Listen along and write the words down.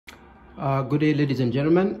Good day, ladies and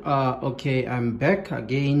gentlemen. Okay, I'm back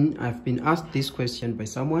again. I've been asked this question by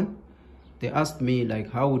someone. They asked me,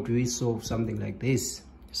 like, how would we solve something like this?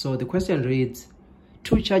 So the question reads,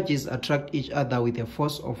 two charges attract each other with a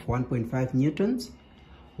force of 1.5 newtons.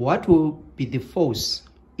 What will be the force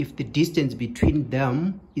if the distance between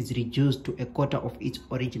them is reduced to a quarter of its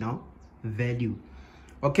original value?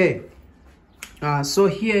 Okay, so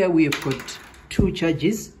here we have got two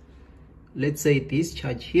charges. Let's say this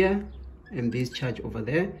charge here and this charge over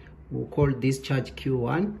there. We'll call this charge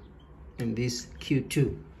Q1 and this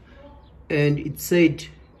Q2. And it said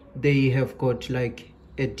they have got like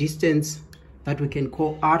a distance that we can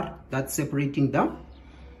call R that's separating them.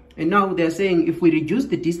 And now they're saying if we reduce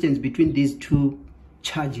the distance between these two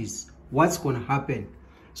charges, what's going to happen?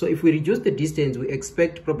 So if we reduce the distance, we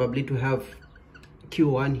expect probably to have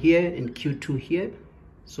Q1 here and Q2 here.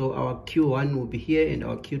 So our Q1 will be here and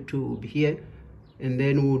our Q2 will be here, and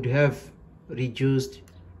then we would have reduced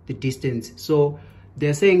the distance. So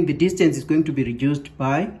they're saying the distance is going to be reduced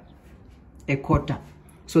by a quarter.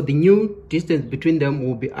 So the new distance between them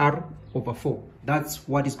will be R over 4. That's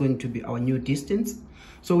what is going to be our new distance.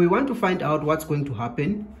 So we want to find out what's going to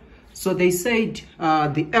happen. So they said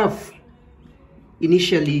the F,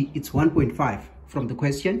 initially it's 1.5 from the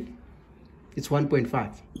question. It's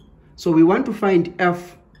 1.5. So we want to find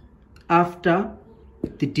F after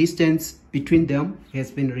the distance between them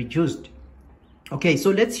has been reduced. Okay, so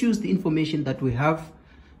let's use the information that we have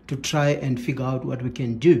to try and figure out what we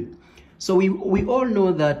can do. So we all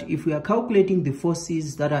know that if we are calculating the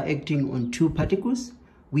forces that are acting on two particles,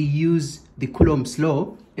 we use the Coulomb's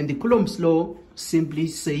law. And the Coulomb's law simply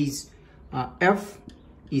says F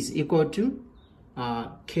is equal to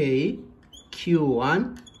K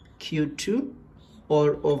Q1 Q2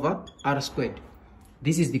 all over R squared.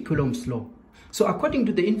 This is the Coulomb's law. So according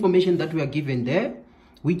to the information that we are given there,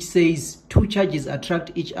 which says two charges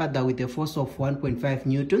attract each other with a force of 1.5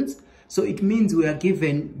 newtons. So it means we are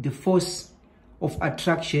given the force of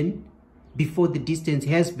attraction before the distance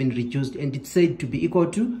has been reduced, and it's said to be equal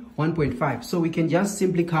to 1.5. So we can just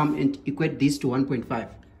simply come and equate this to 1.5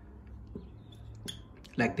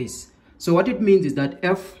 like this. So what it means is that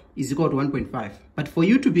F is equal to 1.5. But for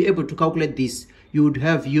you to be able to calculate this, you would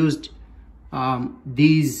have used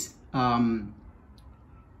these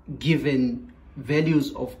given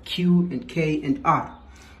values of Q and K and R.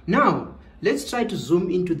 Now, let's try to zoom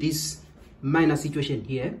into this minor situation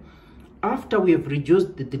here. After we have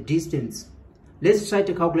reduced the distance, let's try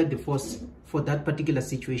to calculate the force for that particular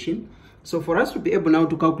situation. So for us to be able now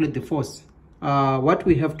to calculate the force, what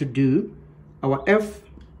we have to do, our F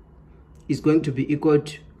is going to be equal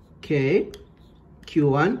to K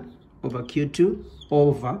Q1 over Q2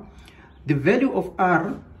 over the value of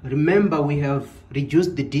R. Remember, we have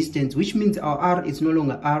reduced the distance, which means our R is no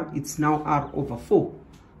longer R, it's now R over 4.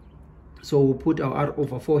 So we'll put our R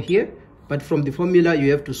over 4 here, but from the formula you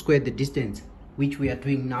have to square the distance, which we are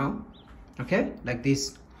doing now, okay, like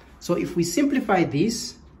this. So if we simplify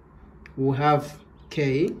this, we'll have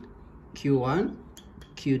K Q1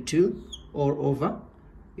 Q2 all over.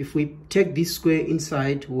 If we take this square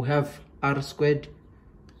inside, we'll have R squared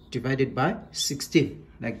divided by 16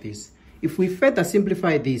 like this. If we further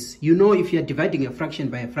simplify this, you know, if you're dividing a fraction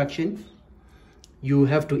by a fraction, you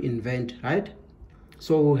have to invent, right?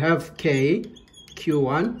 So we'll have K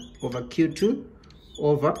Q1 over Q2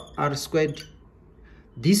 over R squared.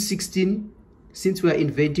 This 16, since we are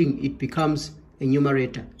inventing, it becomes a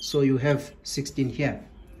numerator. So you have 16 here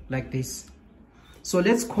like this. So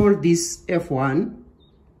let's call this F1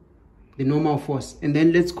 the normal force, and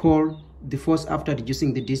then let's call the force after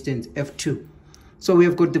reducing the distance F2. So we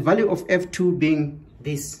have got the value of F2 being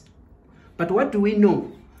this. But what do we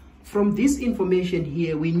know? From this information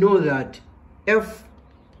here, we know that F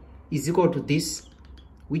is equal to this,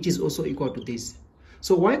 which is also equal to this.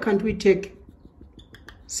 So why can't we take,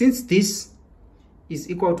 since this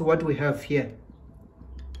is equal to what we have here,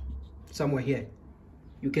 somewhere here,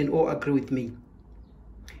 you can all agree with me.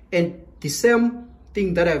 And the same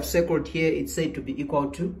thing that I've circled here, it's said to be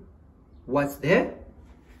equal to what's there,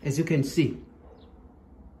 as you can see.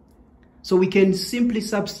 So we can simply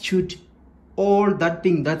substitute all that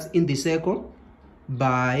thing that's in the circle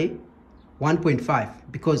by 1.5,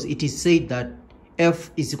 because it is said that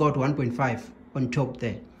F is equal to 1.5 on top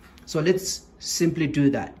there. So let's simply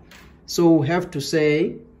do that. So we have to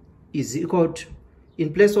say is equal to,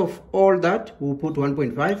 in place of all that, we'll put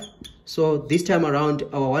 1.5. So this time around,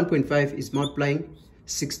 our 1.5 is multiplying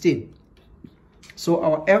 16. So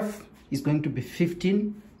our F is going to be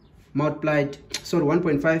 15 multiplied, sorry,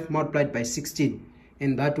 1.5 multiplied by 16,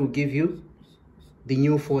 and that will give you the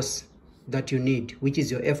new force that you need, which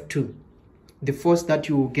is your F2, the force that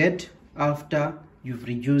you will get after you've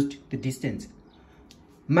reduced the distance.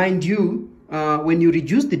 Mind you, when you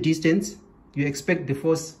reduce the distance, you expect the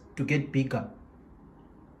force to get bigger.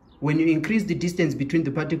 When you increase the distance between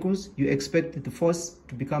the particles, you expect the force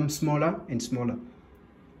to become smaller and smaller.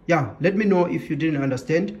 Yeah, let me know if you didn't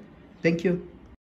understand. Thank you.